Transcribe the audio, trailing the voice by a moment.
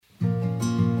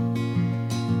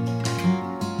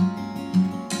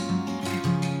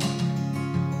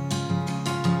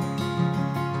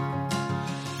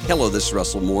Hello, this is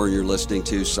Russell Moore. You're listening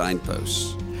to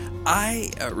Signposts.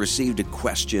 I received a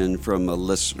question from a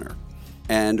listener,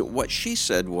 and what she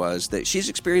said was that she's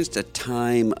experienced a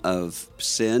time of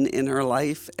sin in her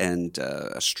life and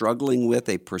struggling with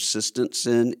a persistent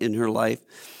sin in her life.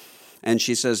 And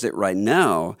she says that right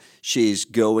now she's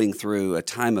going through a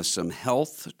time of some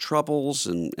health troubles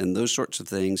and those sorts of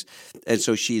things. And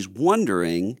so she's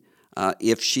wondering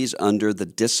if she's under the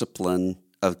discipline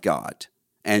of God.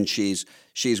 And she's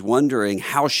wondering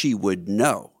how she would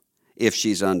know if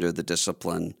she's under the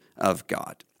discipline of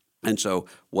God. And so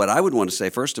what I would want to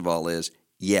say, first of all, is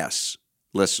yes,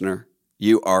 listener,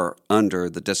 you are under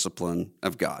the discipline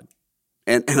of God.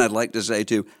 And I'd like to say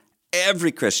to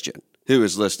every Christian who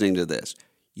is listening to this,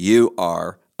 you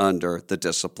are under the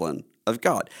discipline of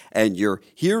God. And you're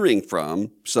hearing from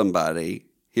somebody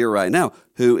here right now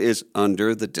who is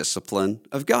under the discipline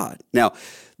of God. Now,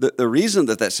 the reason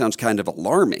that sounds kind of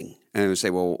alarming, and I would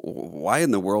say, well, why in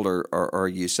the world are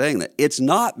you saying that? It's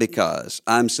not because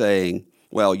I'm saying,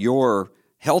 well, your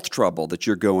health trouble that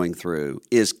you're going through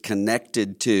is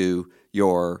connected to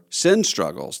your sin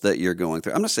struggles that you're going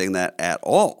through. I'm not saying that at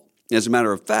all. As a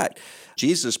matter of fact,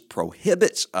 Jesus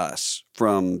prohibits us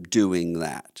from doing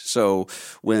that. So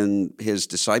when his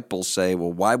disciples say,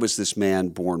 well, why was this man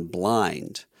born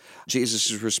blind?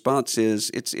 Jesus' response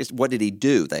is, it's what did he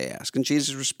do, they ask. And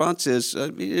Jesus' response is, he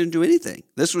didn't do anything.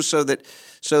 This was so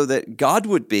that God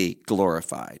would be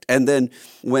glorified. And then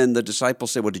when the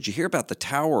disciples say, well, did you hear about the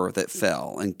tower that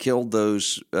fell and killed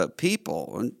those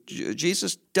people? And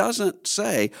Jesus doesn't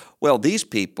say, well, these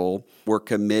people were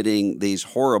committing these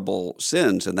horrible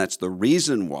sins, and that's the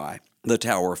reason why the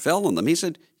tower fell on them. He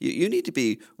said, you need to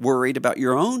be worried about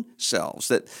your own selves,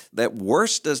 that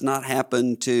worse does not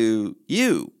happen to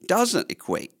you. Doesn't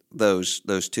equate those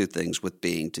two things with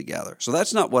being together. So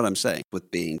that's not what I'm saying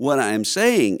with being. What I'm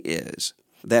saying is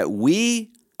that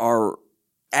we are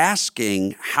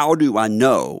asking, how do I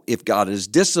know if God is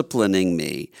disciplining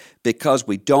me? Because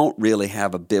we don't really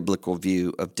have a biblical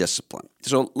view of discipline.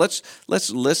 So let's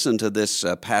listen to this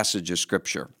passage of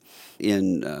Scripture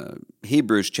in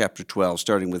Hebrews chapter 12,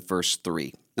 starting with verse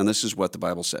 3. And this is what the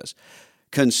Bible says.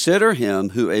 Consider him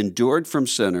who endured from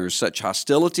sinners such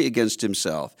hostility against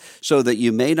himself, so that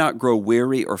you may not grow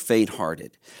weary or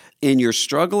faint-hearted. In your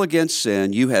struggle against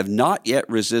sin, you have not yet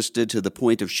resisted to the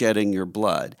point of shedding your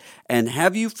blood. And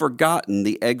have you forgotten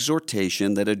the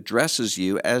exhortation that addresses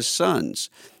you as sons?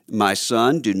 My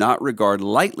son, do not regard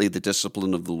lightly the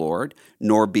discipline of the Lord,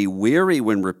 nor be weary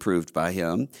when reproved by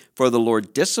him. For the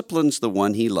Lord disciplines the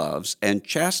one he loves and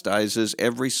chastises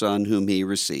every son whom he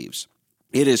receives.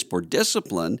 It is for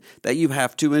discipline that you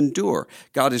have to endure.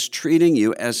 God is treating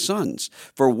you as sons.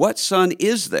 For what son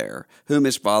is there whom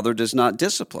his father does not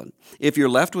discipline? If you're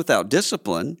left without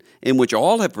discipline, in which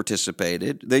all have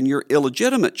participated, then you're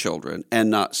illegitimate children and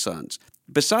not sons.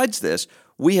 Besides this,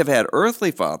 we have had earthly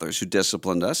fathers who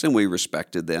disciplined us, and we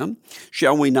respected them.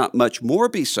 Shall we not much more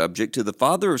be subject to the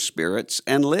Father of spirits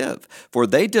and live? For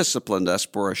they disciplined us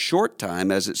for a short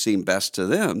time as it seemed best to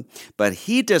them, but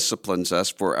he disciplines us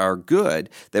for our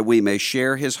good, that we may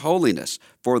share his holiness.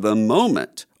 For the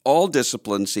moment, all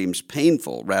discipline seems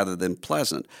painful rather than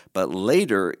pleasant, but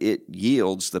later it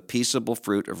yields the peaceable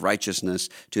fruit of righteousness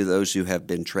to those who have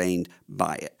been trained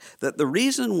by it. That the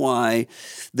reason why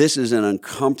this is an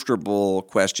uncomfortable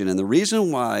question, and the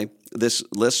reason why this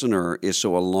listener is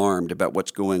so alarmed about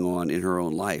what's going on in her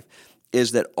own life,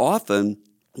 is that often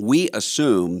we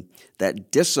assume that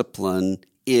discipline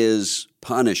is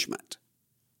punishment.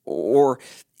 Or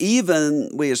even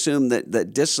we assume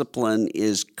that discipline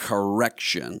is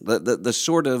correction, the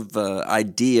sort of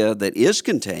idea that is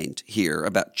contained here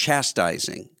about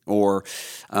chastising or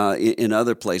in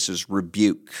other places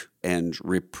rebuke and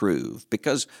reprove.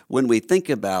 Because when we think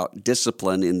about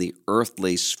discipline in the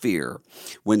earthly sphere,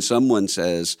 when someone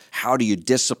says, how do you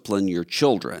discipline your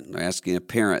children? They're asking a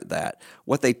parent that.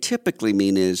 What they typically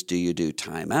mean is, do you do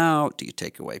time out? Do you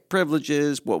take away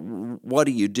privileges? What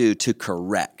do you do to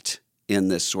correct in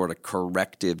this sort of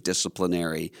corrective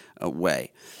disciplinary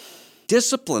way?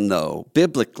 Discipline, though,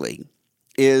 biblically,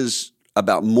 is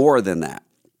about more than that.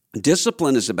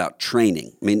 Discipline is about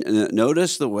training. I mean,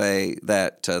 notice the way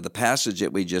that the passage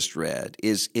that we just read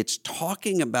it's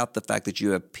talking about the fact that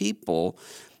you have people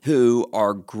who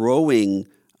are growing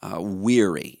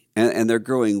weary. And they're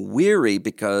growing weary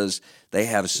because they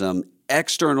have some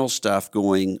external stuff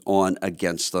going on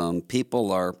against them. People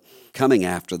are coming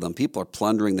after them. People are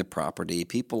plundering their property.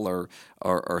 People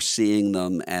are seeing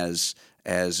them as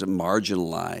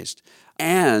marginalized.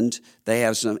 And they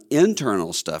have some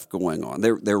internal stuff going on.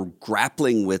 They're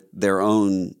grappling with their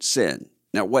own sin.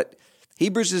 Now, what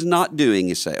Hebrews is not doing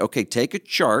is say, okay, take a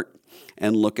chart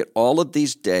and look at all of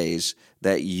these days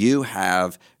that you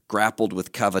have grappled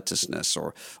with covetousness,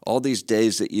 or all these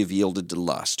days that you've yielded to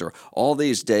lust, or all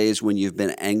these days when you've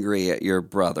been angry at your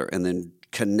brother, and then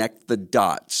connect the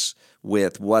dots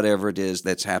with whatever it is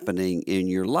that's happening in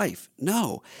your life.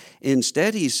 No.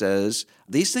 Instead, he says,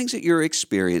 these things that you're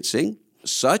experiencing,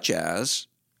 such as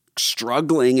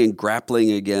struggling and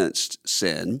grappling against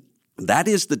sin, that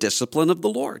is the discipline of the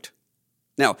Lord.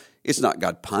 Now, it's not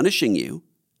God punishing you.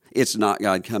 It's not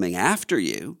God coming after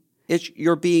you.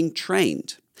 You're being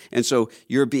trained. And so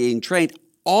you're being trained.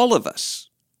 All of us,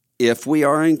 if we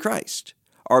are in Christ,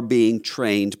 are being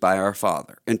trained by our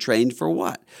Father. And trained for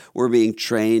what? We're being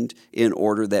trained in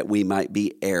order that we might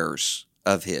be heirs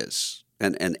of His.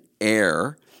 And an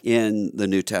heir in the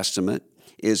New Testament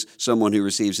is someone who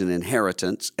receives an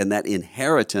inheritance, and that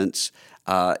inheritance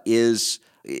is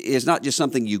not just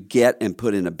something you get and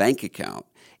put in a bank account.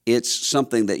 It's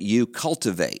something that you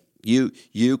cultivate.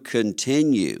 You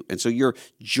continue. And so you're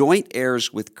joint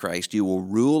heirs with Christ. You will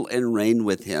rule and reign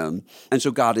with Him. And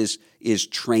so God is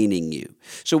training you.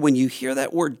 So when you hear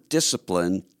that word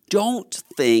discipline, don't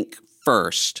think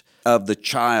first of the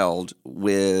child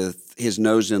with his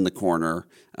nose in the corner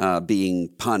being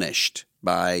punished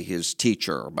by his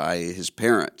teacher or by his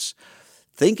parents.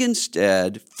 Think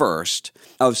instead first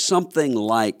of something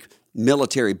like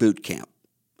military boot camp.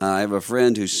 I have a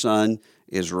friend whose son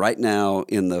is right now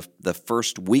in the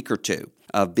first week or two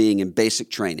of being in basic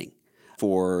training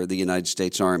for the United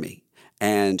States Army.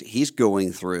 And he's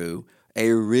going through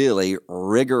a really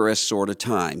rigorous sort of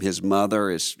time. His mother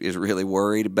is really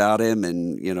worried about him,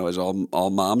 and, as all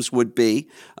moms would be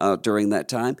during that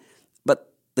time.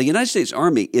 But the United States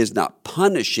Army is not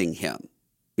punishing him.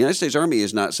 The United States Army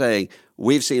is not saying,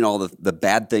 we've seen all the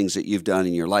bad things that you've done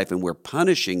in your life and we're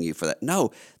punishing you for that.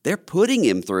 No, they're putting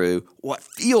him through what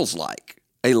feels like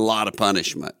a lot of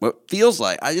punishment. What feels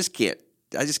like, I just can't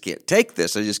take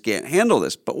this. I just can't handle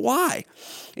this. But why?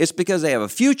 It's because they have a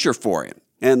future for him.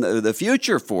 And the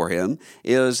future for him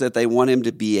is that they want him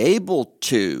to be able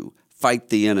to fight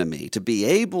the enemy, to be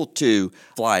able to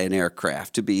fly an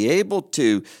aircraft, to be able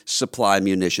to supply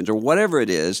munitions, or whatever it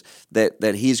is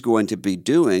that he's going to be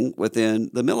doing within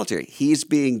the military. He's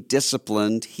being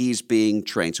disciplined. He's being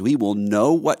trained. So he will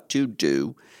know what to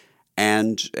do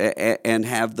and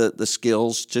have the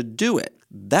skills to do it.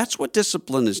 That's what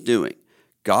discipline is doing.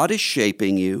 God is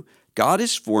shaping you. God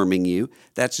is forming you.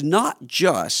 That's not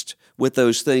just with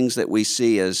those things that we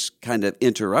see as kind of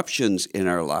interruptions in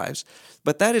our lives,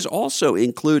 but that is also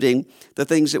including the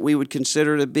things that we would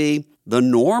consider to be the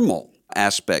normal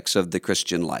aspects of the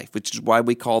Christian life, which is why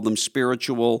we call them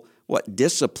spiritual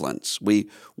disciplines. We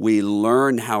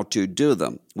learn how to do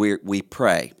them. We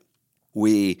pray.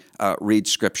 We read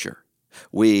Scripture.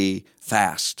 We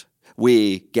fast.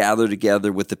 We gather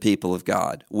together with the people of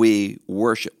God. We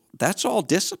worship. That's all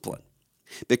discipline,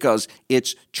 because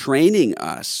it's training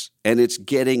us and it's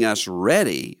getting us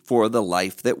ready for the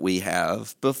life that we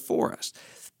have before us.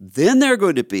 Then there are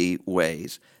going to be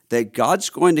ways that God's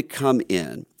going to come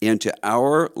into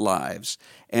our lives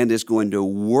and is going to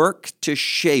work to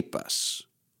shape us.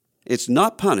 It's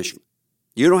not punishment.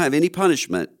 You don't have any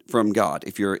punishment from God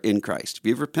if you're in Christ. If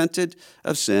you've repented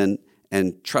of sin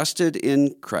and trusted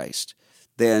in Christ,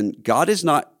 then God is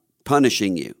not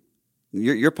punishing you.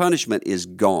 Your punishment is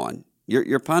gone.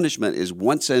 Your punishment is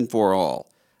once and for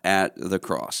all at the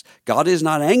cross. God is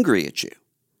not angry at you.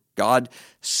 God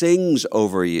sings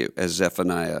over you, as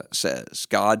Zephaniah says.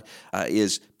 God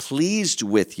is pleased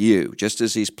with you, just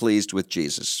as He's pleased with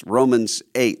Jesus. Romans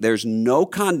 8, there's no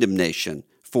condemnation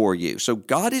for you. So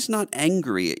God is not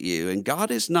angry at you, and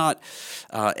God is not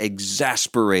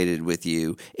exasperated with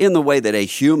you in the way that a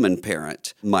human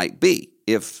parent might be.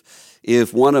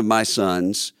 If one of my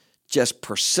sons just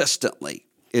persistently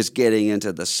is getting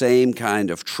into the same kind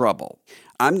of trouble,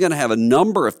 I'm going to have a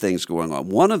number of things going on.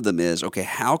 One of them is, okay,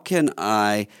 how can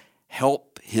I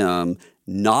help him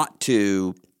not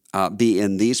to be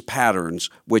in these patterns,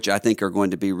 which I think are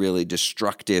going to be really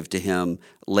destructive to him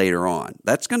later on?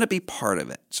 That's going to be part of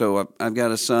it. So I've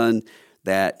got a son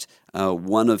that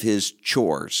one of his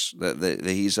chores that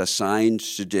he's assigned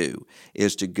to do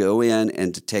is to go in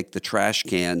and to take the trash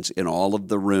cans in all of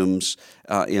the rooms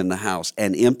in the house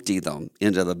and empty them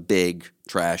into the big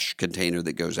trash container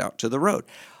that goes out to the road.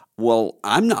 Well,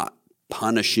 I'm not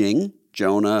punishing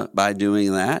Jonah by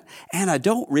doing that, and I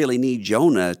don't really need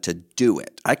Jonah to do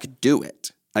it. I could do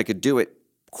it. I could do it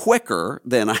quicker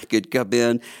than I could come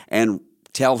in and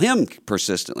tell him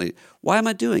persistently. Why am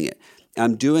I doing it?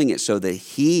 I'm doing it so that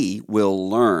he will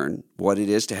learn what it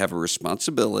is to have a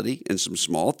responsibility in some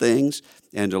small things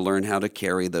and to learn how to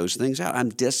carry those things out. I'm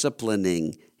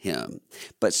disciplining him.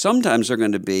 But sometimes there are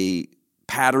going to be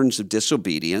patterns of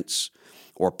disobedience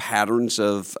or patterns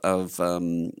of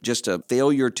just a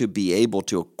failure to be able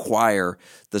to acquire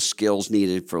the skills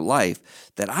needed for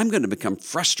life that I'm going to become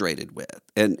frustrated with.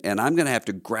 And I'm going to have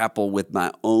to grapple with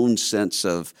my own sense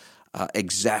of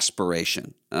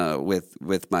exasperation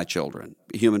with my children.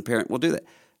 A human parent will do that.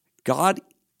 God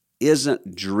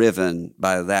isn't driven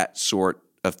by that sort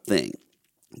of thing.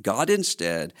 God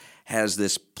instead has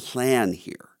this plan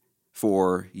here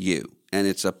for you. And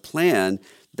it's a plan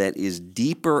that is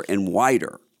deeper and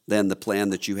wider than the plan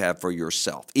that you have for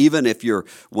yourself. Even if you're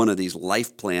one of these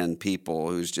life plan people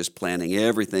who's just planning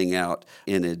everything out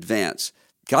in advance,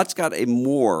 God's got a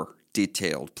more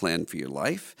detailed plan for your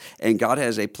life, and God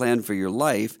has a plan for your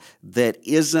life that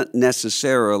isn't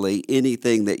necessarily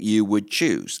anything that you would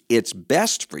choose. It's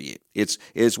best for you.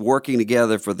 It's working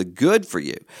together for the good for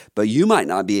you, but you might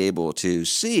not be able to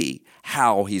see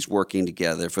how he's working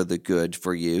together for the good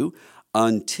for you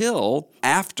until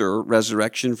after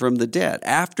resurrection from the dead,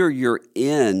 after you're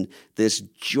in this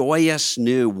joyous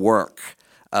new work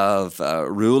of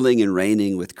ruling and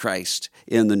reigning with Christ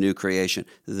in the new creation.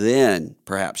 Then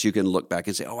perhaps you can look back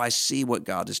and say, oh, I see what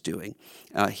God is doing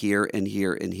here and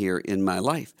here and here in my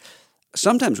life.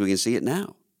 Sometimes we can see it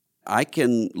now. I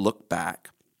can look back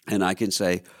and I can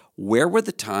say, where were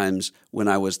the times when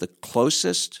I was the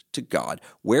closest to God?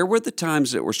 Where were the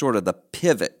times that were sort of the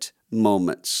pivot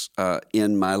moments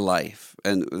in my life?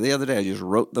 And the other day I just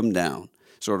wrote them down.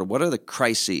 Sort of what are the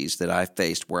crises that I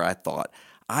faced where I thought,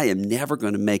 I am never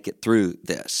going to make it through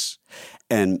this.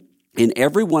 And in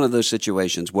every one of those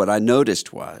situations, what I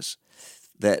noticed was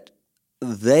that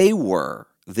they were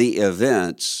the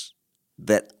events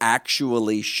that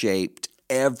actually shaped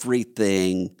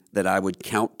everything that I would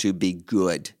count to be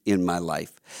good in my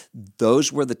life.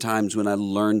 Those were the times when I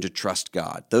learned to trust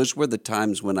God. Those were the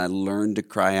times when I learned to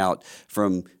cry out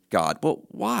from God. Well,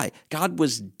 why? God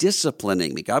was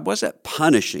disciplining me. God wasn't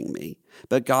punishing me,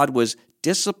 but God was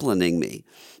disciplining me.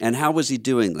 And how was he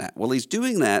doing that? Well, he's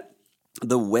doing that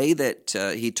the way that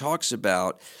he talks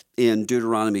about in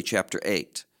Deuteronomy chapter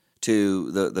 8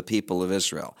 to the people of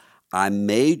Israel. I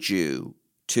made you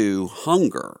to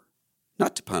hunger,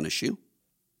 not to punish you,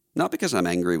 not because I'm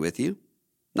angry with you,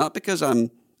 not because I'm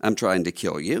trying to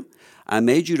kill you. I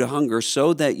made you to hunger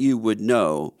so that you would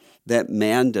know that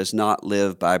man does not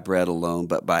live by bread alone,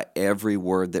 but by every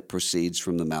word that proceeds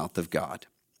from the mouth of God.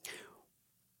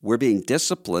 We're being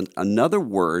disciplined. Another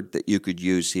word that you could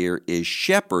use here is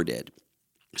shepherded,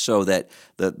 so that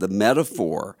the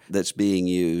metaphor that's being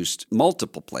used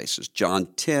multiple places. John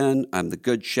 10, I'm the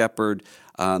good shepherd.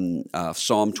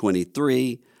 Psalm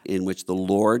 23, in which the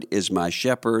Lord is my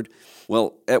shepherd.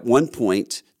 Well, at one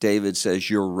point, David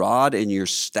says, your rod and your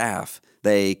staff,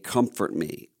 they comfort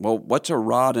me. Well, what's a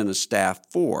rod and a staff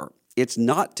for? It's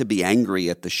not to be angry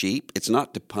at the sheep. It's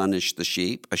not to punish the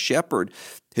sheep. A shepherd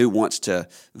who wants to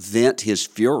vent his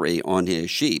fury on his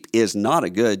sheep is not a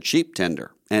good sheep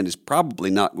tender and is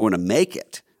probably not going to make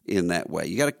it in that way.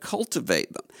 You got to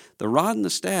cultivate them. The rod and the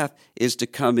staff is to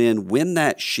come in when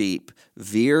that sheep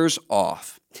veers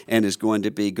off and is going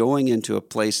to be going into a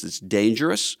place that's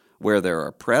dangerous, where there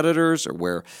are predators or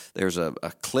where there's a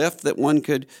cliff that one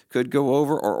could go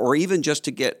over, or even just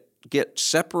to get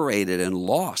separated and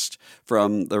lost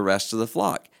from the rest of the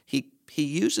flock. He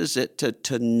uses it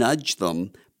to nudge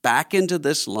them back into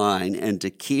this line and to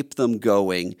keep them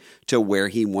going to where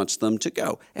he wants them to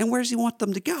go. And where does he want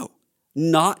them to go?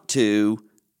 Not to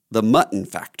the mutton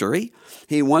factory.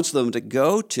 He wants them to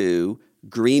go to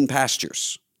green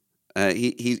pastures.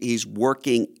 He's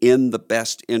working in the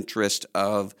best interest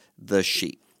of the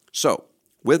sheep. So,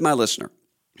 with my listener,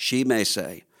 she may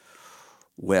say,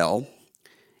 well,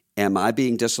 am I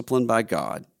being disciplined by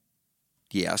God?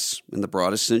 Yes, in the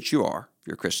broadest sense you are, if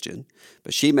you're a Christian.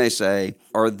 But she may say,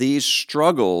 are these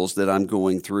struggles that I'm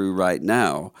going through right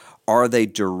now, are they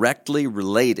directly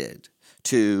related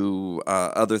to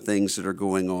other things that are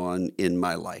going on in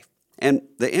my life? And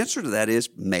the answer to that is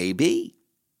maybe,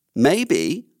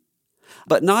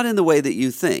 but not in the way that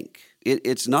you think.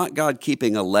 It's not God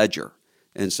keeping a ledger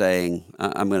and saying,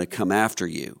 I'm going to come after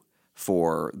you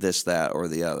for this, that, or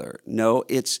the other. No,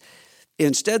 it's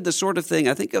instead the sort of thing,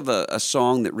 I think of a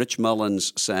song that Rich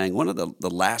Mullins sang, one of the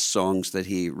last songs that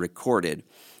he recorded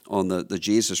on the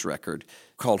Jesus record,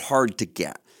 called Hard to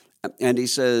Get. And he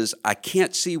says, I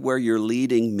can't see where you're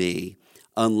leading me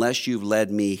unless you've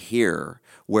led me here,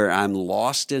 where I'm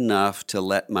lost enough to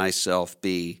let myself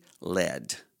be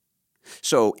led.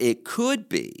 So it could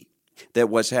be that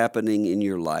what's happening in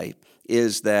your life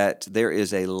is that there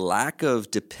is a lack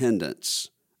of dependence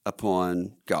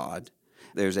upon God.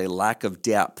 There's a lack of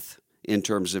depth in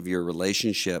terms of your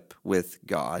relationship with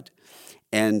God.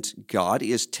 And God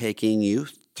is taking you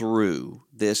through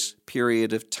this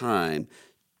period of time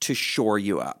to shore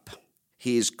you up.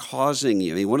 He's causing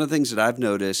you. I mean, one of the things that I've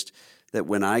noticed that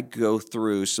when I go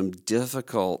through some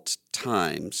difficult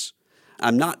times,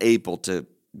 I'm not able to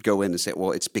go in and say,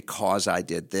 well, it's because I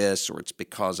did this or it's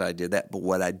because I did that. But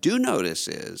what I do notice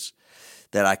is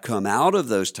that I come out of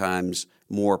those times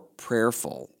more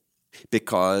prayerful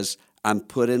because I'm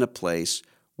put in a place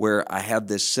where I have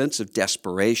this sense of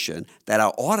desperation that I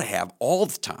ought to have all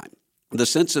the time. The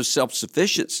sense of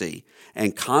self-sufficiency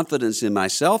and confidence in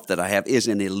myself that I have is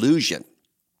an illusion.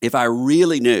 If I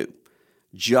really knew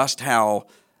just how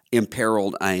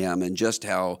imperiled I am and just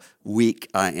how weak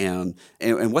I am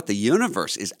and what the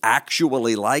universe is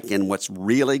actually like and what's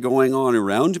really going on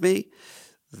around me,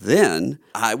 then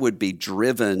I would be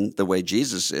driven the way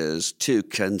Jesus is to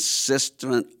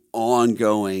consistent,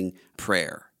 ongoing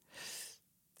prayer.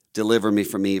 Deliver me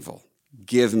from evil.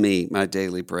 Give me my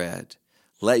daily bread.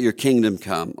 Let your kingdom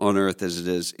come on earth as it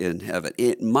is in heaven.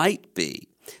 It might be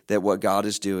that what God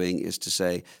is doing is to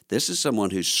say, this is someone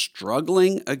who's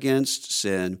struggling against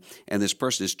sin, and this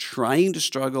person is trying to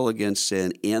struggle against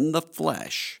sin in the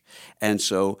flesh. And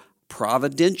so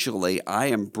providentially, I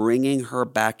am bringing her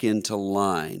back into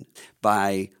line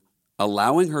by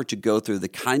allowing her to go through the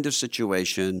kind of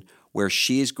situation where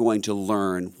she's going to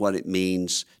learn what it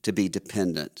means to be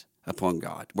dependent upon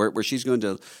God, where she's going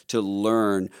to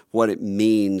learn what it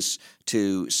means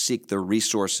to seek the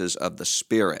resources of the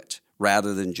Spirit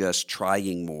rather than just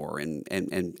trying more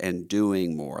and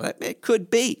doing more. It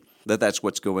could be that that's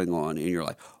what's going on in your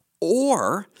life.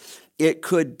 Or it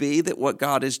could be that what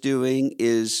God is doing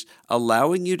is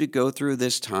allowing you to go through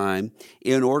this time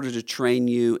in order to train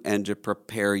you and to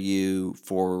prepare you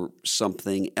for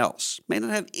something else. It may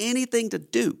not have anything to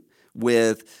do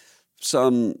with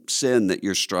some sin that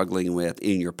you're struggling with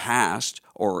in your past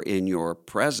or in your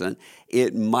present.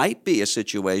 It might be a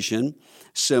situation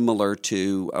similar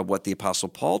to what the Apostle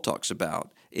Paul talks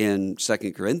about in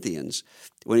 2 Corinthians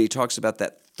when he talks about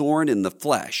that thorn in the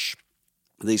flesh.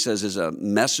 He says is a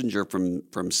messenger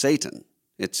from Satan.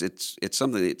 It's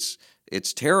something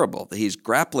it's terrible that he's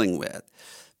grappling with.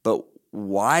 But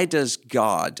why does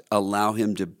God allow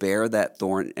him to bear that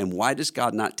thorn, and why does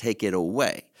God not take it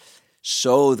away?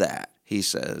 So that, he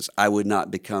says, I would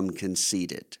not become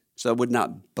conceited. So I would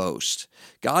not boast.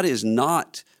 God is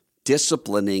not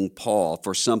disciplining Paul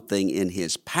for something in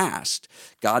his past.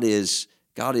 God is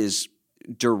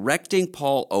directing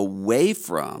Paul away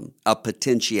from a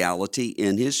potentiality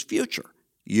in his future.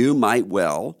 You might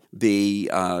well be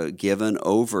given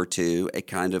over to a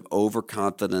kind of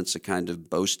overconfidence, a kind of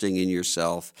boasting in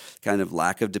yourself, kind of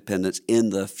lack of dependence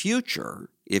in the future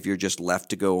if you're just left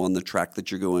to go on the track that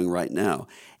you're going right now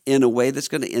in a way that's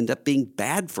going to end up being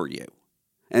bad for you.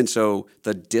 And so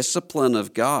the discipline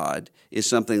of God is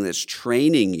something that's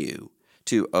training you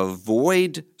to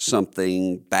avoid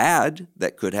something bad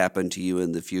that could happen to you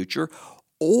in the future,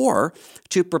 or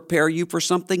to prepare you for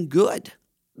something good.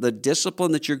 The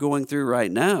discipline that you're going through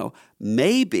right now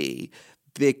may be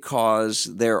because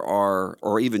there are,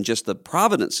 or even just the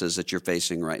providences that you're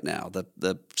facing right now,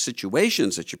 the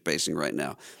situations that you're facing right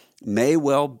now, may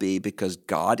well be because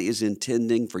God is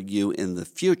intending for you in the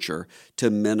future to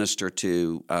minister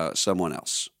to someone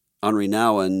else. Henri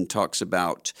Nouwen talks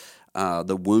about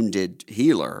the wounded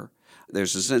healer.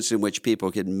 There's a sense in which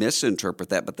people can misinterpret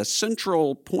that, but the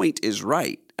central point is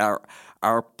right.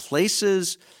 Our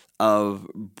places of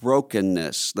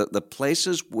brokenness, the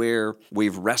places where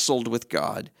we've wrestled with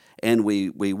God and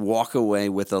we walk away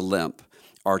with a limp,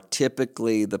 are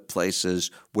typically the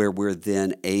places where we're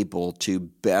then able to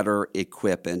better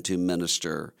equip and to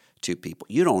minister to people.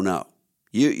 You don't know.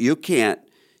 You can't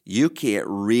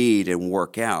read and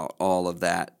work out all of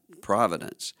that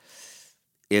providence.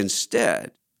 Instead,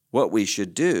 what we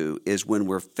should do is when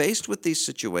we're faced with these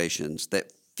situations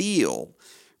that feel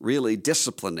really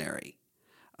disciplinary,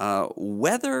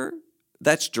 whether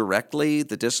that's directly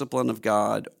the discipline of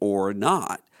God or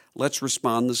not, let's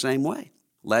respond the same way.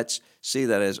 Let's see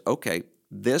that as, okay,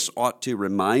 this ought to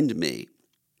remind me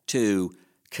to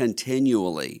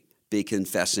continually be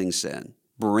confessing sin,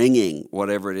 bringing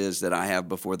whatever it is that I have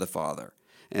before the Father,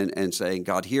 and saying,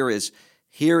 God, here is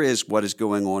what is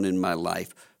going on in my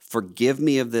life. Forgive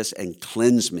me of this and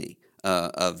cleanse me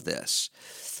of this.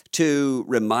 To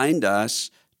remind us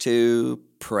to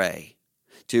pray,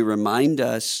 to remind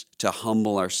us to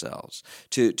humble ourselves,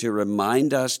 to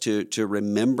remind us to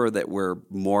remember that we're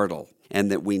mortal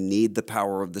and that we need the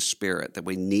power of the Spirit, that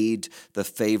we need the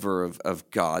favor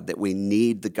of God, that we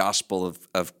need the gospel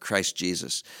of Christ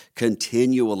Jesus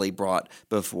continually brought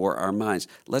before our minds.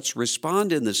 Let's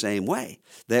respond in the same way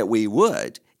that we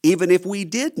would, even if we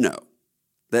did know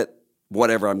that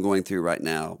whatever I'm going through right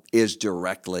now is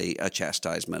directly a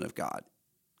chastisement of God.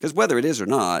 Because whether it is or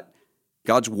not,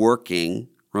 God's working,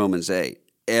 Romans 8,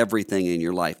 everything in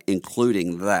your life,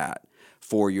 including that,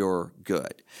 for your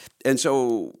good. And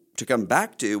so to come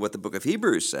back to what the book of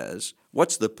Hebrews says,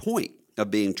 what's the point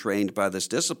of being trained by this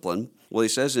discipline? Well, he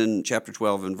says in chapter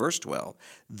 12 and verse 12,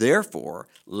 "Therefore,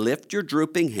 lift your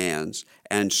drooping hands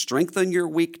and strengthen your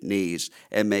weak knees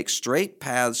and make straight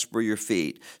paths for your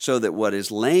feet, so that what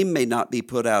is lame may not be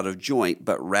put out of joint,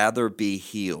 but rather be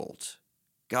healed."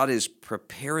 God is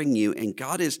preparing you, and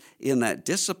God is in that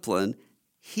discipline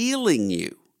healing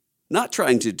you, not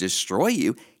trying to destroy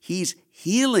you. He's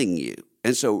healing you.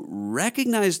 And so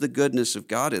recognize the goodness of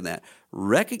God in that.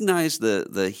 Recognize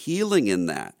the healing in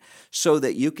that so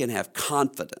that you can have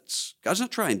confidence. God's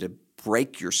not trying to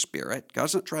break your spirit.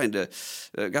 God's not trying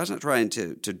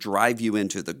to drive you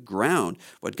into the ground.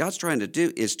 What God's trying to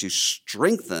do is to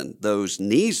strengthen those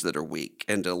knees that are weak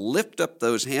and to lift up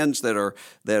those hands that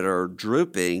are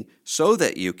drooping so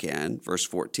that you can, verse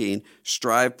 14,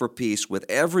 strive for peace with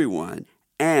everyone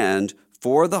and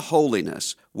for the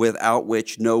holiness without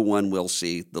which no one will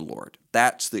see the Lord.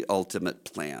 That's the ultimate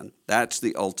plan. That's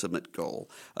the ultimate goal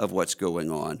of what's going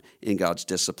on in God's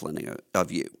disciplining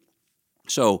of you.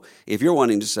 So if you're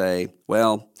wanting to say,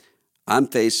 well, I'm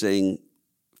facing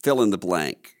fill in the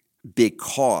blank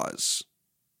because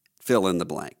fill in the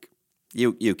blank,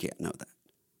 you can't know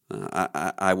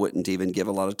that. I wouldn't even give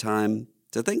a lot of time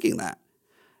to thinking that.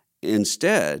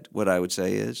 Instead, what I would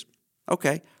say is,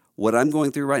 okay, what I'm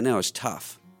going through right now is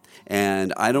tough,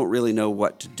 and I don't really know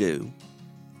what to do.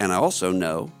 And I also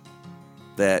know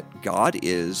that God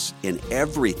is in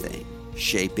everything,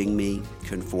 shaping me,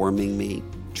 conforming me,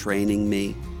 training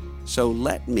me. So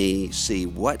let me see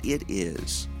what it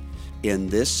is in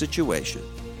this situation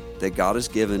that God has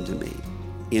given to me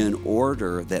in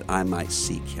order that I might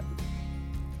seek Him.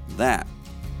 That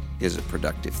is a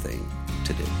productive thing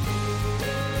to do.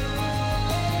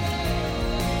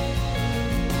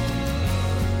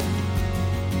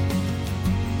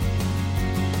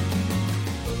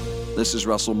 This is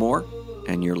Russell Moore,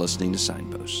 and you're listening to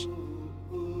Signposts.